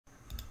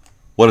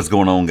What is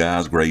going on,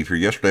 guys? Grave here.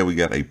 Yesterday we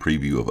got a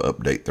preview of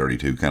update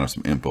 32, kind of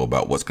some info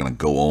about what's going to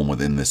go on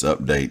within this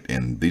update,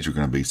 and these are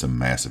going to be some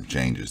massive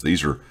changes.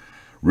 These are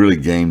really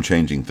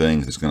game-changing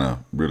things. It's going to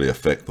really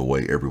affect the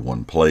way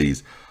everyone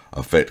plays,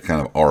 affect kind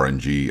of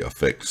RNG,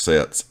 affect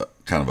sets,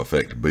 kind of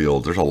affect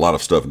builds. There's a lot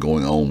of stuff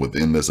going on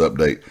within this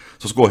update,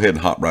 so let's go ahead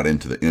and hop right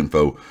into the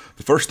info.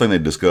 The first thing they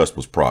discussed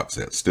was proc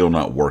sets, still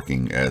not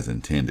working as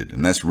intended,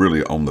 and that's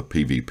really on the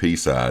PvP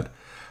side.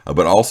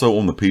 But also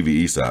on the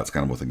PvE side, it's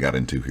kind of what they got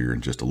into here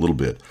in just a little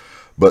bit.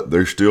 But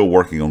they're still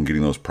working on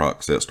getting those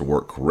proc sets to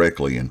work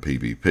correctly in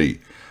PvP.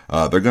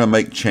 They're going to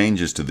make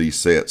changes to these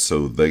sets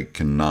so they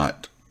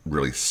cannot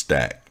really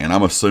stack. And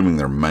I'm assuming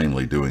they're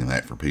mainly doing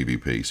that for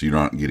PvP, so you're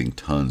not getting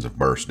tons of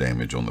burst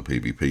damage on the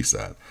PvP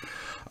side.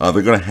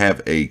 They're going to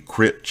have a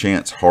crit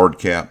chance hard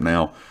cap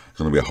now. It's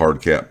going to be a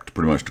hard cap to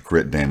pretty much to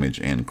crit damage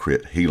and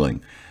crit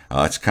healing.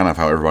 It's kind of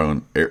how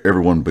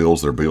everyone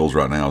builds their builds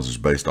right now, is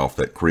just based off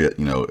that crit.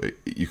 You know,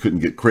 you couldn't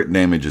get crit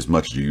damage as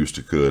much as you used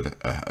to could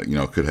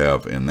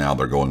have, and now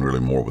they're going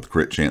really more with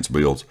crit chance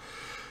builds.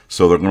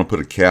 So they're going to put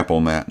a cap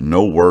on that.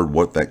 No word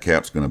what that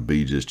cap's going to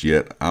be just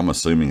yet. I'm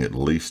assuming at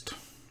least,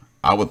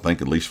 I would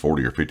think at least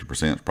 40 or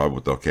 50% is probably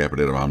what they'll cap it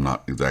at. I'm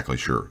not exactly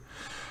sure.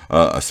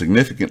 A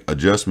significant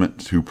adjustment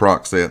to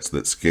proc sets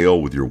that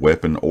scale with your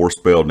weapon or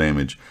spell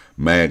damage,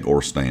 mag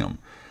or stam.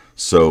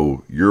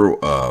 So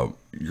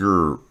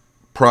your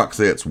proc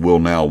sets will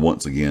now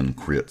once again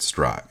crit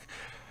strike.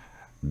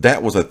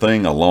 That was a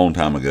thing a long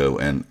time ago,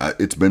 and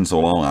it's been so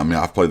long. I mean,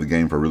 I've played the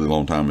game for a really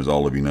long time, as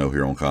all of you know,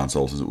 here on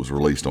console, since it was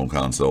released on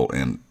console,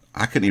 and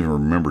I couldn't even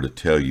remember to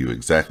tell you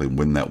exactly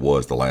when that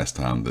was the last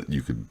time that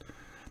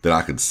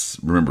I could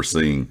remember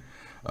seeing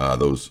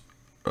those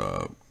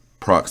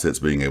proc sets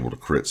being able to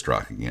crit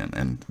strike again,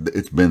 and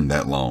it's been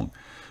that long.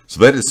 So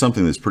that is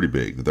something that's pretty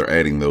big, that they're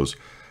adding those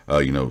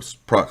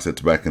proc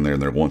sets back in there,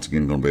 and they're once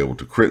again going to be able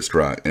to crit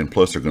strike, and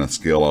plus they're going to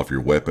scale off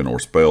your weapon or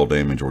spell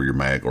damage or your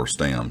mag or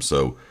stam.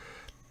 So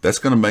that's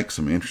going to make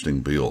some interesting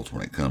builds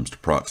when it comes to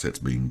proc sets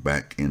being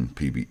back in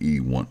PvE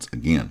once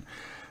again.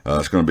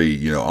 It's going to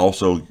be,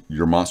 also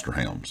your monster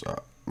helms.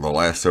 The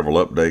last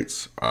several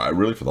updates,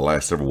 really for the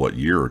last several,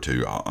 year or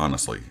two,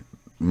 honestly,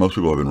 most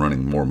people have been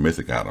running more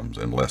mythic items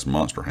and less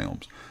monster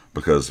helms,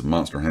 because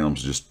monster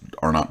helms just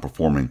are not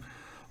performing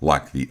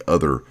like the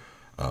other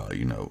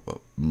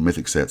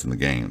mythic sets in the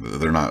game.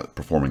 They're not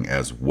performing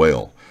as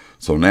well.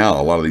 So now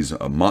a lot of these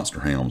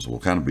monster helms will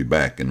kind of be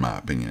back, in my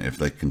opinion, if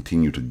they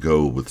continue to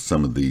go with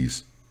some of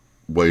these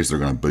ways they're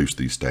going to boost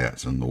these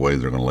stats, and the way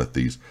they're going to let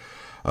these,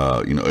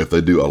 if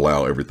they do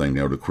allow everything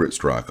now to crit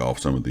strike off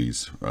some of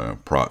these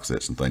proc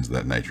sets and things of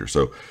that nature.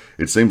 So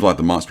it seems like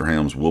the monster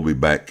helms will be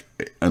back,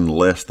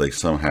 unless they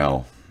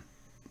somehow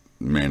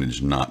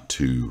manage not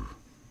to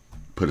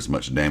put as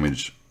much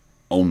damage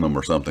on them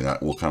or something.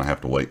 We'll kind of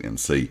have to wait and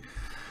see.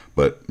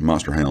 But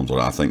monster helms are,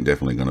 I think,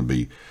 definitely going to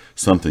be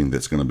something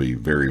that's going to be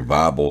very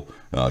viable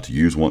to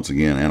use once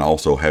again. And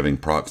also having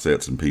proc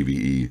sets in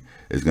PvE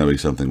is going to be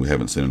something we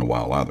haven't seen in a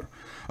while either.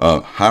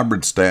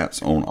 Hybrid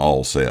stats on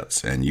all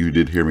sets. And you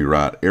did hear me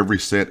right. Every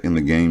set in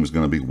the game is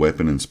going to be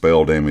weapon and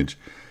spell damage,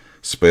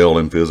 spell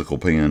and physical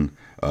pen,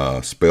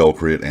 spell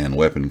crit and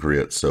weapon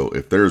crit. So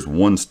if there's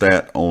one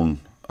stat on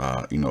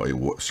a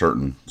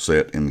certain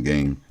set in the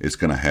game, it's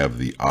going to have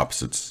the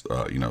opposites,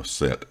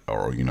 set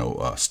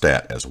or,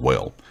 stat as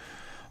well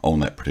on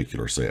that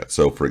particular set.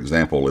 So for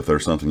example, if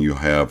there's something you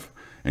have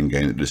in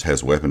game that just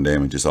has weapon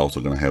damage, it's also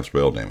going to have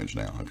spell damage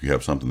now. If you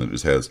have something that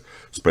just has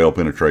spell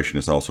penetration,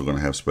 it's also going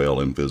to have spell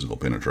and physical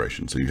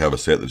penetration. So you have a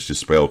set that's just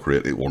spell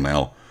crit, it will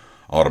now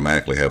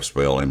automatically have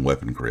spell and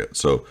weapon crit.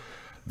 So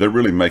they're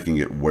really making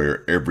it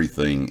where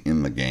everything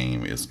in the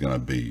game is going to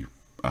be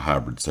a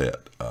hybrid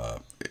set.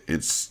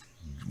 It's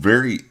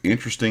very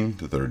interesting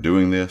that they're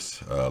doing this.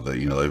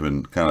 They've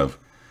been kind of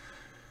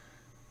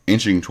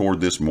inching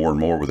toward this more and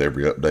more with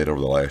every update over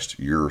the last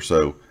year or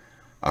so.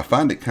 I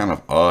find it kind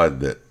of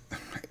odd that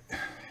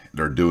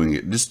they're doing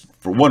it just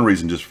for one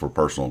reason, just for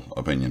personal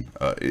opinion.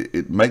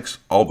 It makes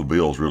all the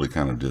builds really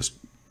kind of just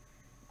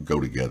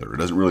go together. It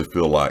doesn't really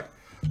feel like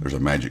there's a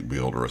magic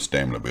build or a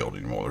stamina build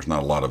anymore. There's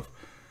not a lot of,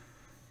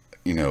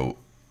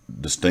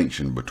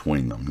 distinction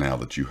between them now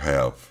that you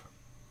have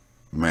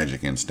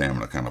magic and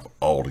stamina kind of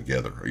all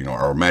together,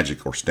 or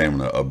magic or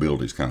stamina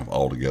abilities kind of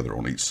all together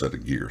on each set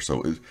of gear.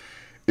 So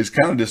it's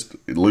kind of just,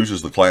 it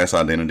loses the class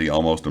identity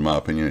almost, in my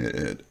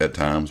opinion, at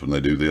times when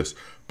they do this.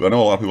 But I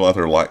know a lot of people out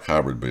there like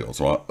hybrid builds.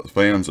 So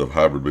fans of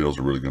hybrid builds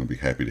are really going to be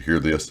happy to hear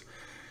this.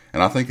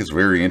 And I think it's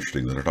very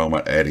interesting that they're talking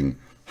about adding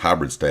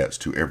hybrid stats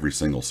to every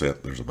single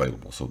set there's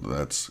available. So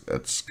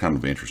that's kind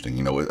of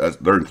interesting.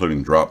 They're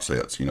including drop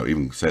sets,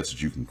 even sets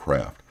that you can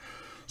craft.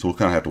 So we'll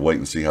kind of have to wait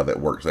and see how that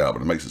works out.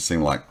 But it makes it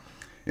seem like,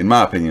 in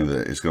my opinion,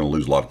 that it's going to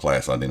lose a lot of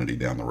class identity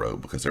down the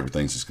road, because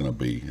everything's just going to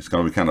be, it's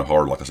going to be kind of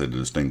hard, like I said, to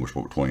distinguish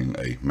between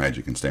a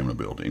magic and stamina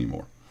build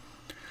anymore.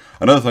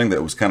 Another thing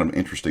that was kind of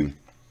interesting,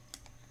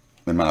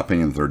 in my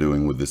opinion, that they're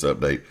doing with this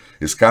update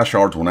is sky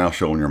shards will now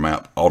show on your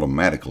map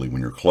automatically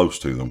when you're close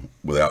to them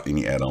without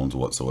any add-ons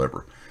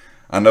whatsoever.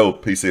 I know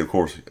PC, of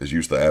course, is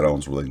used to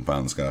add-ons where they can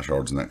find the sky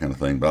shards and that kind of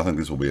thing, but I think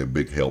this will be a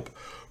big help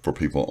for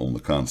people on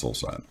the console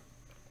side.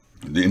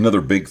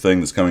 Another big thing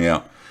that's coming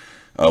out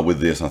with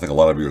this, and I think a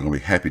lot of you are going to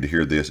be happy to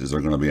hear this, is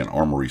there's going to be an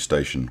armory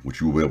station,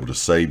 which you will be able to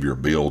save your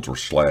builds or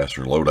slash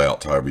or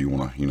loadouts, however you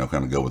want to,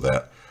 kind of go with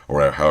that,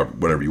 or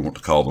whatever you want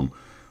to call them.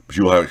 But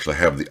you will actually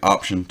have the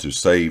option to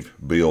save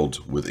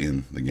builds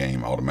within the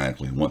game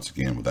automatically, once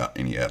again, without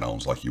any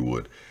add-ons like you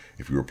would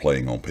if you were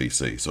playing on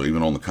PC. So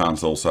even on the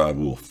console side,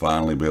 we will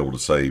finally be able to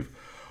save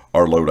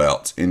our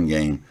loadouts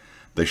in-game.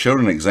 They showed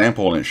an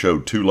example, and it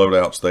showed 2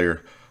 loadouts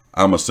there.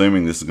 I'm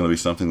assuming this is going to be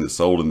something that's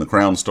sold in the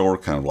Crown Store,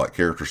 kind of like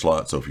character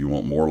slots. So if you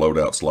want more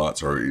loadout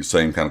slots, or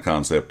same kind of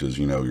concept as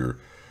your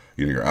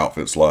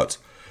outfit slots,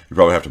 you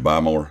probably have to buy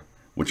more,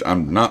 which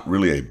I'm not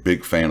really a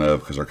big fan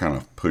of, because they're kind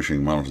of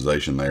pushing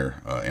monetization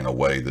there in a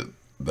way that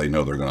they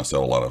know they're going to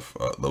sell a lot of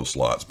those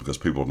slots, because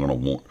people are going to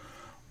want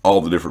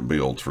all the different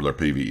builds for their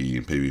PvE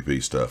and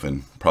PvP stuff,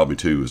 and probably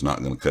 2 is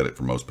not going to cut it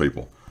for most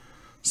people.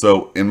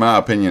 So in my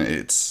opinion,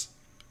 it's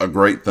a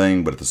great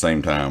thing, but at the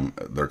same time,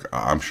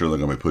 I'm sure they're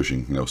going to be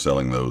pushing,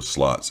 selling those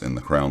slots in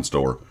the Crown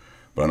Store.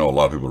 But I know a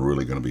lot of people are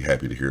really going to be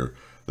happy to hear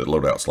that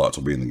loadout slots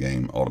will be in the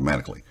game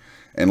automatically.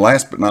 And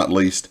last but not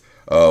least,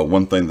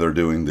 one thing they're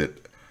doing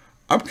that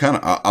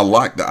I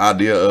like the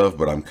idea of,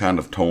 but I'm kind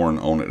of torn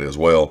on it as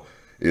well,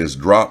 is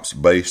drops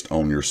based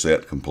on your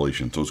set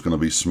completion. So it's going to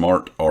be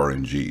smart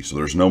RNG. So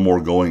there's no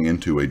more going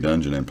into a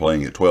dungeon and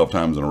playing it 12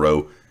 times in a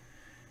row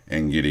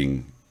and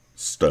getting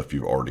stuff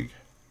you already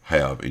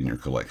have in your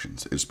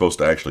collections. It's supposed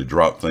to actually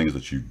drop things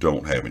that you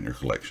don't have in your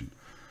collection.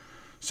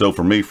 So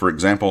for me, for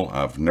example,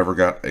 I've never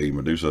got a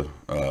Medusa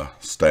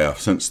staff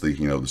since the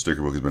the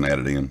sticker book has been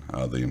added in,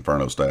 the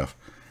Inferno staff.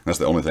 That's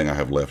the only thing I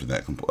have left in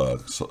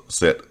that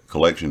set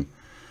collection.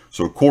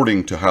 So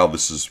according to how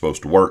this is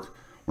supposed to work,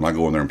 when I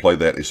go in there and play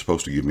that, it's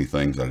supposed to give me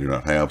things I do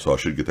not have. So I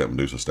should get that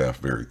Medusa staff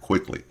very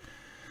quickly.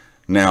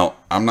 Now,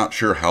 I'm not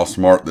sure how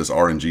smart this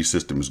RNG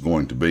system is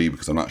going to be,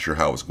 because I'm not sure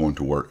how it's going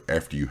to work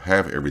after you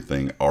have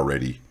everything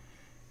already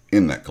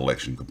in that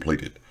collection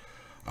completed.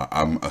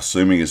 I'm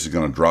assuming this is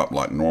going to drop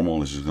like normal.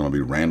 This is going to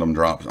be random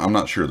drops. I'm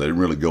not sure. They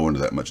didn't really go into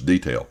that much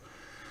detail.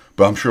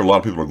 But I'm sure a lot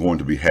of people are going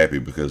to be happy,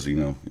 because,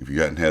 if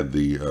you hadn't had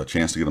the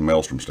chance to get a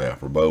Maelstrom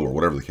staff or bow or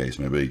whatever the case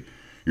may be,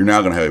 you're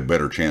now going to have a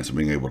better chance of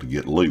being able to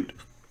get loot.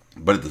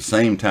 But at the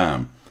same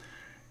time,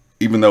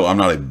 even though I'm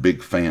not a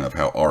big fan of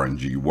how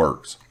RNG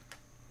works,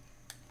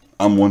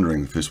 I'm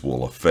wondering if this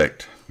will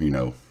affect,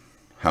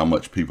 how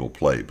much people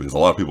play, because a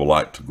lot of people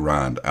like to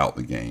grind out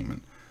the game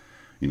and,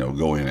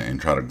 go in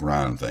and try to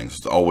grind things.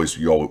 It's always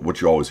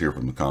what you always hear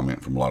from the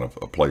comment from a lot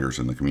of players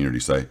in the community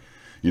say,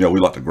 we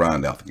like to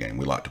grind out the game.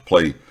 We like to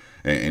play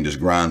and just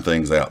grind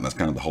things out, and that's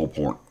kind of the whole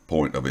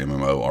point of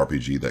MMO,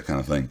 RPG, that kind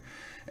of thing.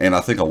 And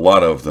I think a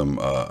lot of them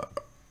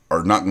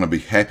are not going to be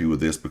happy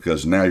with this,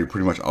 because now you're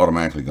pretty much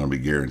automatically going to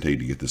be guaranteed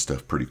to get this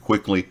stuff pretty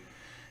quickly.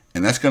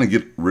 And that's going to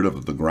get rid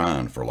of the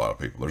grind for a lot of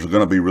people. There's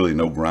going to be really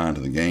no grind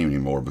in the game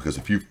anymore, because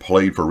if you've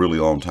played for a really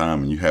long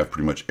time and you have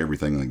pretty much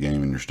everything in the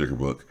game in your sticker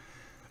book,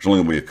 there's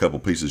only going to be a couple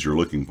pieces you're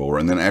looking for.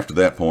 And then after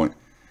that point,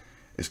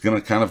 it's going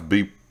to kind of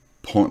be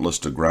pointless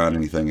to grind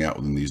anything out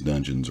within these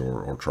dungeons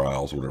or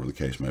trials, or whatever the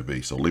case may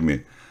be. So leave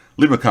me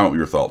a comment with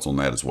your thoughts on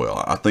that as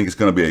well. I think it's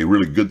going to be a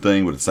really good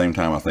thing, but at the same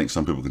time, I think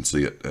some people can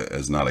see it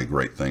as not a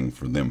great thing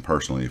for them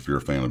personally, if you're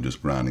a fan of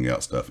just grinding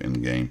out stuff in the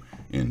game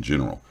in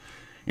general.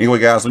 Anyway,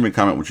 guys, leave me a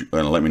comment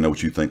and let me know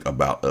what you think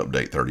about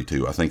Update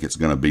 32. I think it's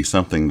going to be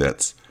something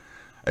that's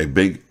a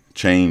big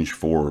change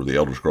for the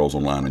Elder Scrolls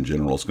Online in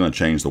general. It's going to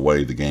change the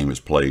way the game is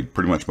played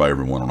pretty much by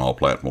everyone on all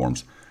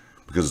platforms,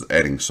 because it's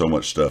adding so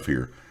much stuff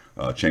here,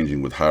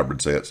 changing with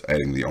hybrid sets,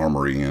 adding the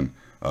armory in,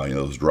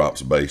 those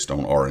drops based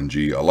on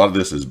RNG. A lot of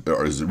this is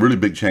really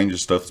big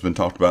changes, stuff that's been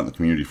talked about in the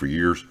community for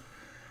years.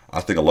 I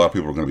think a lot of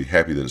people are going to be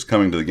happy that it's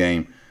coming to the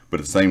game, but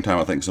at the same time,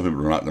 I think some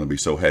people are not going to be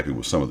so happy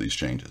with some of these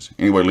changes.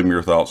 Anyway, leave me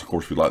your thoughts. Of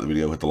course, if you like the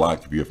video, hit the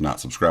like. If you have not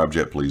subscribed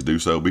yet, please do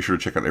so. Be sure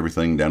to check out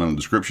everything down in the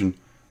description,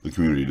 the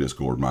community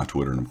Discord, my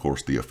Twitter, and of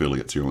course the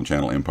affiliates here on the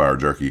channel, Empire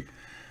Jerky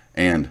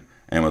and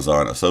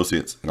Amazon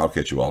Associates. And I'll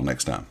catch you all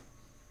next time.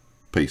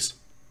 Peace.